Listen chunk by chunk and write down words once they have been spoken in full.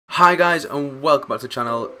Hi guys and welcome back to the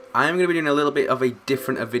channel. I am going to be doing a little bit of a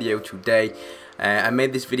different video today. I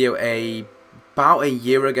made this video about a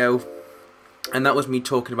year ago, and that was me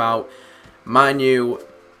talking about my new,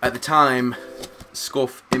 at the time,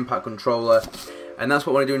 SCUF impact controller, and that's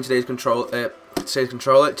what I want to do in today's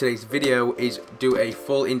Today's video is do a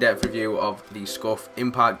full in-depth review of the SCUF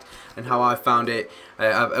impact and how I found it.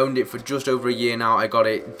 I've owned it for just over a year now. I got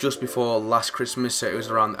it just before last Christmas, so it was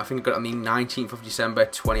around, I think I got it on the 19th of December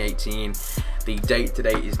 2018. The date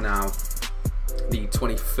today is now the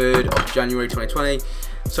 23rd of January 2020.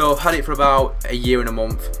 So I've had it for about a year and a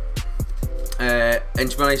month. And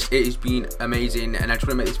to be honest, it has been amazing, and I just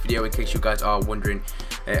want to make this video in case you guys are wondering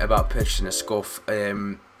about purchasing a SCUF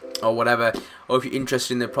or whatever, or if you're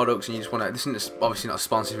interested in the products and you just want to. This is obviously not a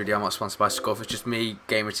sponsored video. I'm not sponsored by SCUF. It's just me,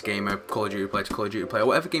 gamer to gamer, Call of Duty player to Call of Duty player.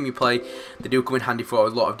 Whatever game you play, they do come in handy for a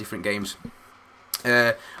lot of different games.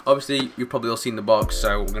 Obviously, you've probably all seen the box,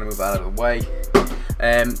 so we're going to move that out of the way.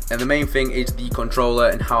 And the main thing is the controller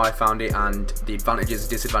and how I found it, and the advantages,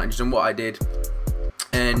 disadvantages, and what I did.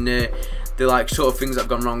 And the like sort of things that have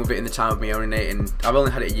gone wrong with it in the time of me owning it. And I've only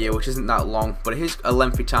had it a year, which isn't that long, but it is a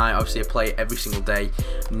lengthy time. Obviously I play it every single day,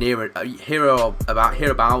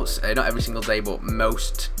 hereabouts, not every single day but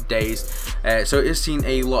most days, so it has seen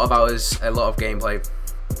a lot of hours, a lot of gameplay.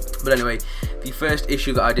 But anyway, the first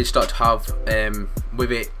issue that I did start to have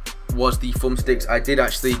with it was the thumbsticks. I did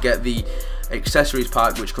actually get the accessories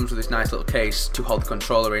pack, which comes with this nice little case to hold the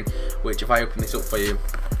controller in, which if I open this up for you,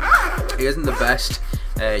 it isn't the best.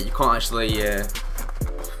 You can't actually,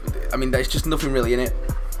 I mean, there's just nothing really in it.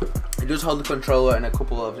 It does hold the controller and a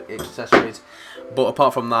couple of accessories, but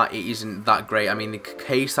apart from that, it isn't that great. I mean, the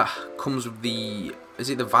case that comes with the,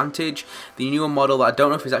 is it the Vantage? The newer model that I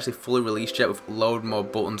don't know if it's actually fully released yet, with load more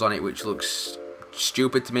buttons on it, which looks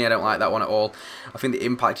stupid to me. I don't like that one at all. I think the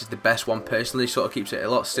Impact is the best one personally. Sort of keeps it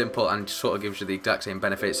a lot simple and sort of gives you the exact same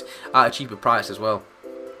benefits at a cheaper price as well.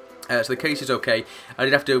 So the case is okay. I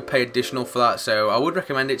did have to pay additional for that, so I would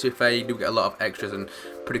recommend it to if you do get a lot of extras and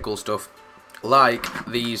pretty cool stuff like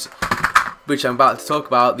these, which I'm about to talk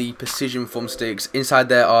about, the precision thumbsticks. Inside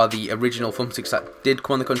there are the original thumbsticks that did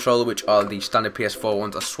come on the controller, which are the standard PS4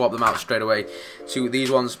 ones. I swapped them out straight away to these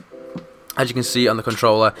ones, as you can see on the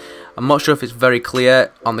controller. I'm not sure if it's very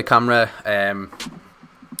clear on the camera.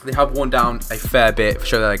 They have worn down a fair bit. I'll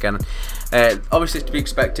show that again. Obviously it's to be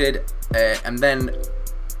expected, and then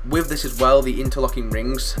with this as well, the interlocking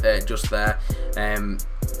rings just there,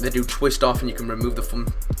 they do twist off and you can remove the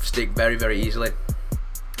thumbstick very easily.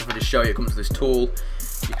 If I just show you, it comes with this tool.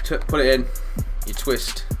 You put it in, you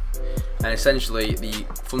twist, and essentially the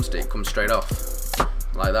thumbstick comes straight off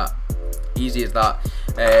like that. Easy as that.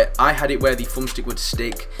 I had it where the thumbstick would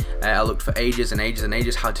stick. I looked for ages and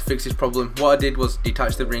ages how to fix this problem. What I did was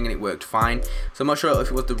detach the ring and it worked fine. So I'm not sure if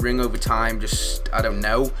it was the ring over time, just I don't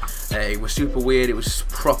know. It was super weird. It was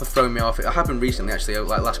proper throwing me off. It happened recently actually,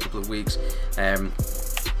 like last couple of weeks.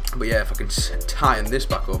 But yeah, if I can tighten this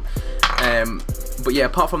back up. But yeah,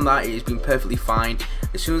 apart from that, it has been perfectly fine.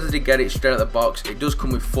 As soon as I did get it straight out of the box, it does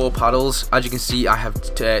come with 4 paddles. As you can see, I have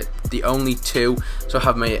the only 2. So I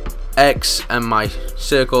have my X and my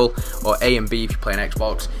circle, or A and B if you play an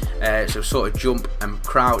Xbox. So sort of jump and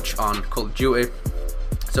crouch on Call of Duty.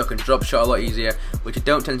 So I can drop shot a lot easier, which I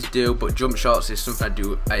don't tend to do, but jump shots is something I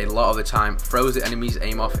do a lot of the time. Throws the enemies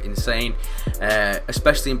aim off insane,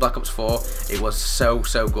 especially in Black Ops 4. It was so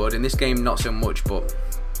good. In this game, not so much, but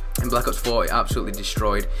in Black Ops 4, it absolutely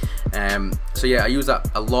destroyed. So yeah, I use that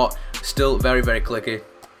a lot. Still very clicky.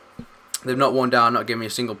 They've not worn down, not giving me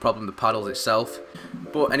a single problem, the paddles itself.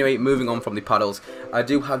 But anyway, moving on from the paddles, I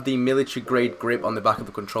do have the military grade grip on the back of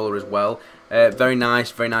the controller as well. Very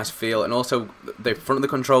nice feel, and also the front of the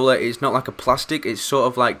controller is not like a plastic, it's sort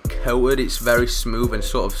of like coated. It's very smooth and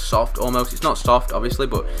sort of soft almost. It's not soft obviously,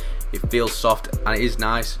 but it feels soft and it is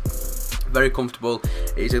nice. Very comfortable.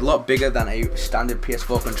 It is a lot bigger than a standard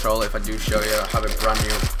PS4 controller. If I do show you, I have a brand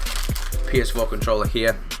new PS4 controller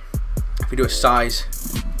here. If we do a size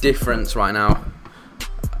difference right now,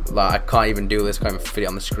 like I can't even do this, can't even fit it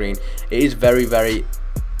on the screen. It is very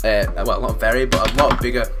well, not very, but a lot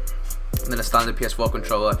bigger than a standard PS4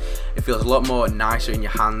 controller. It feels a lot more nicer in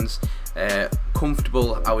your hands,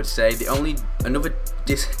 comfortable, I would say. The only another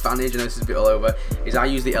disadvantage, and this is a bit all over, is I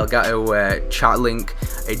use the Elgato chat link.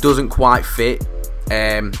 It doesn't quite fit,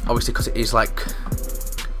 obviously because it is like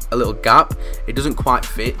a little gap. It doesn't quite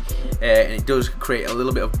fit, and it does create a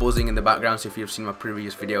little bit of buzzing in the background. So if you've seen my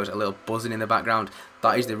previous videos, a little buzzing in the background,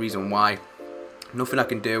 that is the reason why. Nothing I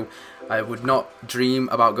can do. I would not dream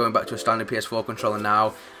about going back to a standard PS4 controller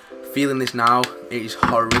now. feeling this now. It is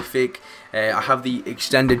horrific. I have the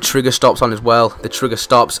extended trigger stops on as well. The trigger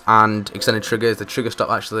stops and extended triggers. The trigger stop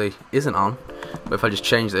actually isn't on. But if I just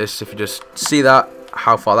change this, if you just see that,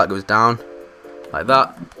 how far that goes down, like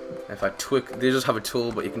that. If I twist, they just have a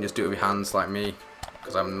tool, but you can just do it with your hands like me,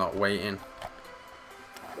 because I'm not waiting.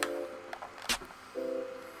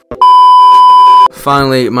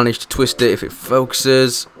 Finally managed to twist it if it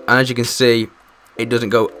focuses, and as you can see, it doesn't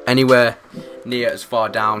go anywhere near as far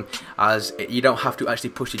down as you don't have to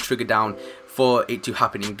actually push the trigger down for it to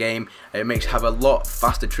happen in game. It makes have a lot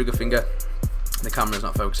faster trigger finger. The camera's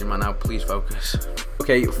not focusing right now, please focus.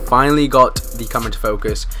 Okay, finally got the camera to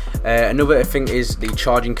focus. Another thing is the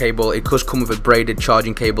charging cable. It does come with a braided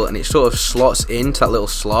charging cable, and it sort of slots into that little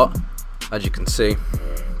slot, as you can see,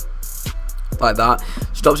 like that.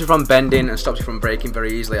 Stops you from bending and stops you from breaking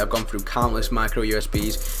very easily. I've gone through countless micro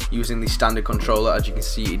USBs using the standard controller. As you can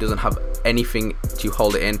see, it doesn't have anything to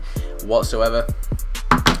hold it in whatsoever,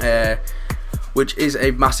 which is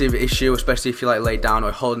a massive issue, especially if you like lay down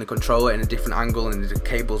or holding the controller in a different angle and the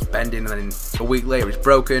cable's bending, and then a week later it's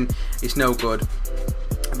broken. It's no good.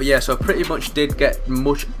 But yeah, so I pretty much did get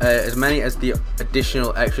as many as the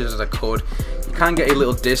additional extras as I could. You can get a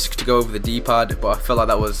little disc to go over the D-pad, but I felt like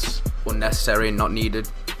that was unnecessary and not needed,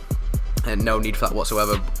 and no need for that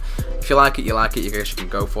whatsoever. If you like it, you like it. I guess you can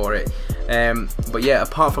go for it. But yeah,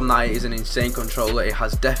 apart from that, it is an insane controller. It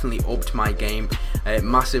has definitely upped my game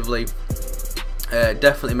massively.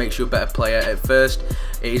 Definitely makes you a better player. At first,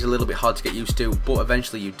 it is a little bit hard to get used to, but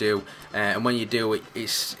eventually you do. And when you do,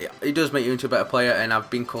 it does make you into a better player. And I've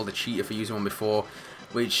been called a cheater for using one before,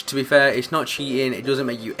 which, to be fair, it's not cheating. It doesn't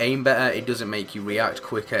make you aim better. It doesn't make you react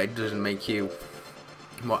quicker. It doesn't make you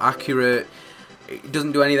more accurate. It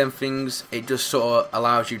doesn't do any of them things. It just sort of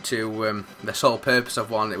allows you to, the sole purpose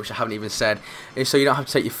of one, which I haven't even said, is so you don't have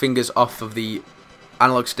to take your fingers off of the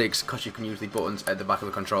analog sticks, because you can use the buttons at the back of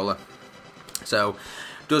the controller. So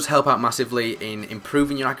it does help out massively in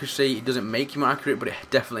improving your accuracy. It doesn't make you more accurate, but it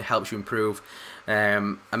definitely helps you improve,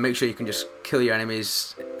 and make sure you can just kill your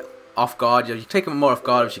enemies off guard. You take them more off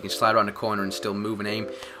guard, so you can slide around the corner and still move and aim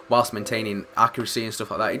whilst maintaining accuracy and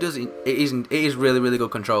stuff like that. It is really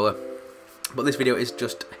good controller. But this video is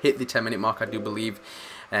just hit the 10-minute mark, I do believe.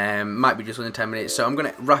 Might be just under 10 minutes, so I'm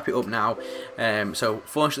going to wrap it up now. So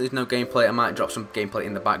fortunately there's no gameplay. I might drop some gameplay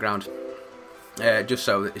in the background, just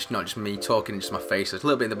so that it's not just me talking, it's just my face. There's a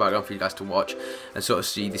little bit in the background for you guys to watch and sort of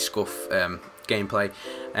see the SCUF gameplay.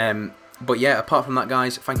 But yeah, apart from that,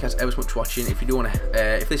 guys, thank you guys ever so much for watching. If you do want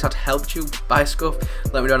to, if this had helped you buy SCUF,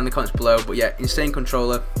 let me know in the comments below. But yeah, insane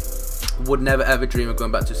controller. Would never ever dream of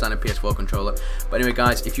going back to a standard PS4 controller. But anyway,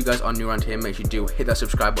 guys, if you guys are new around here, make sure you do hit that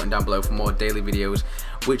subscribe button down below for more daily videos,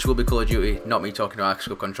 which will be Call of Duty, not me talking about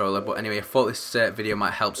actual controller. But anyway, I thought this video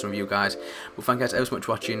might help some of you guys. But thank you guys ever so much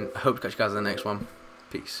for watching. I hope to catch you guys in the next one.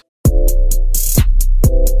 Peace.